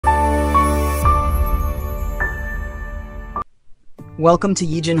Welcome to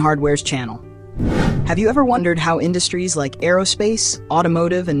Yijin Hardware's channel. Have you ever wondered how industries like aerospace,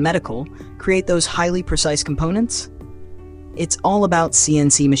 automotive, and medical create those highly precise components? It's all about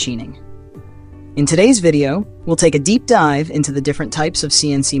CNC machining. In today's video, we'll take a deep dive into the different types of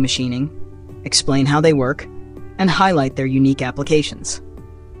CNC machining, explain how they work, and highlight their unique applications.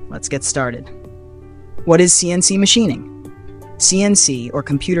 Let's get started. What is CNC machining? CNC, or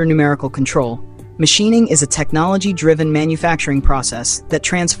computer numerical control, machining is a technology-driven manufacturing process that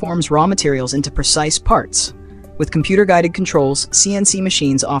transforms raw materials into precise parts. With computer-guided controls, CNC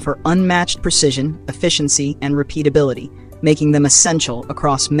machines offer unmatched precision, efficiency, and repeatability, making them essential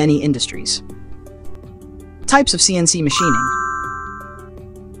across many industries. Types of CNC machining.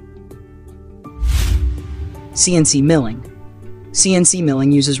 CNC milling. CNC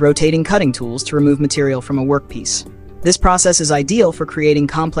milling uses rotating cutting tools to remove material from a workpiece. This process is ideal for creating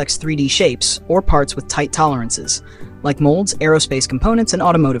complex 3D shapes or parts with tight tolerances, like molds, aerospace components, and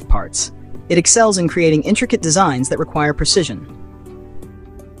automotive parts. It excels in creating intricate designs that require precision.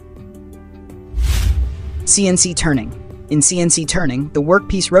 CNC turning. In CNC turning, the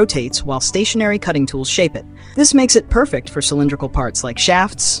workpiece rotates while stationary cutting tools shape it. This makes it perfect for cylindrical parts like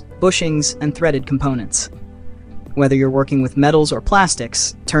shafts, bushings, and threaded components. Whether you're working with metals or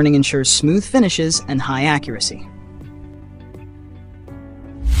plastics, turning ensures smooth finishes and high accuracy.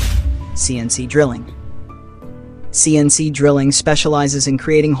 CNC drilling. CNC drilling specializes in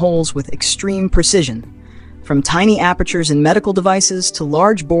creating holes with extreme precision. From tiny apertures in medical devices to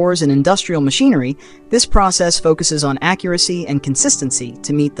large bores in industrial machinery, this process focuses on accuracy and consistency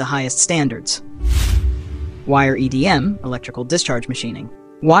to meet the highest standards. Wire EDM, electrical discharge machining.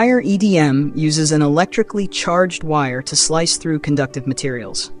 Wire EDM uses an electrically charged wire to slice through conductive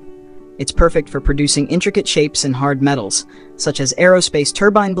materials. It's perfect for producing intricate shapes in hard metals, such as aerospace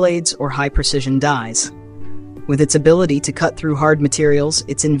turbine blades or high-precision dies. With its ability to cut through hard materials,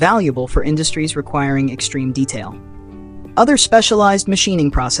 it's invaluable for industries requiring extreme detail. Other specialized machining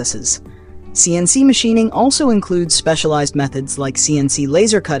processes. CNC machining also includes specialized methods like CNC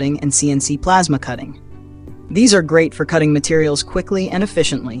laser cutting and CNC plasma cutting. These are great for cutting materials quickly and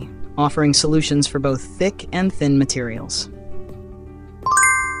efficiently, offering solutions for both thick and thin materials.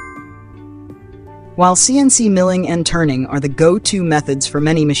 While CNC milling and turning are the go-to methods for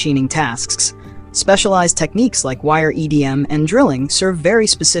many machining tasks, specialized techniques like wire EDM and drilling serve very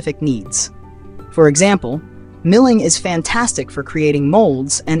specific needs. For example, milling is fantastic for creating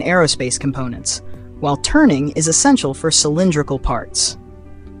molds and aerospace components, while turning is essential for cylindrical parts.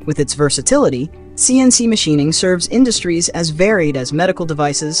 With its versatility, CNC machining serves industries as varied as medical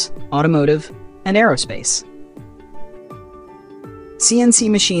devices, automotive, and aerospace. CNC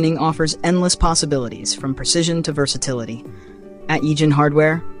machining offers endless possibilities, from precision to versatility. At Yijin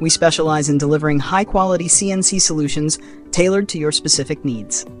Hardware, we specialize in delivering high-quality CNC solutions tailored to your specific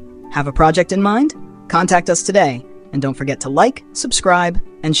needs. Have a project in mind? Contact us today, and don't forget to like, subscribe,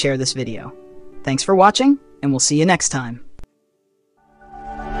 and share this video. Thanks for watching, and we'll see you next time.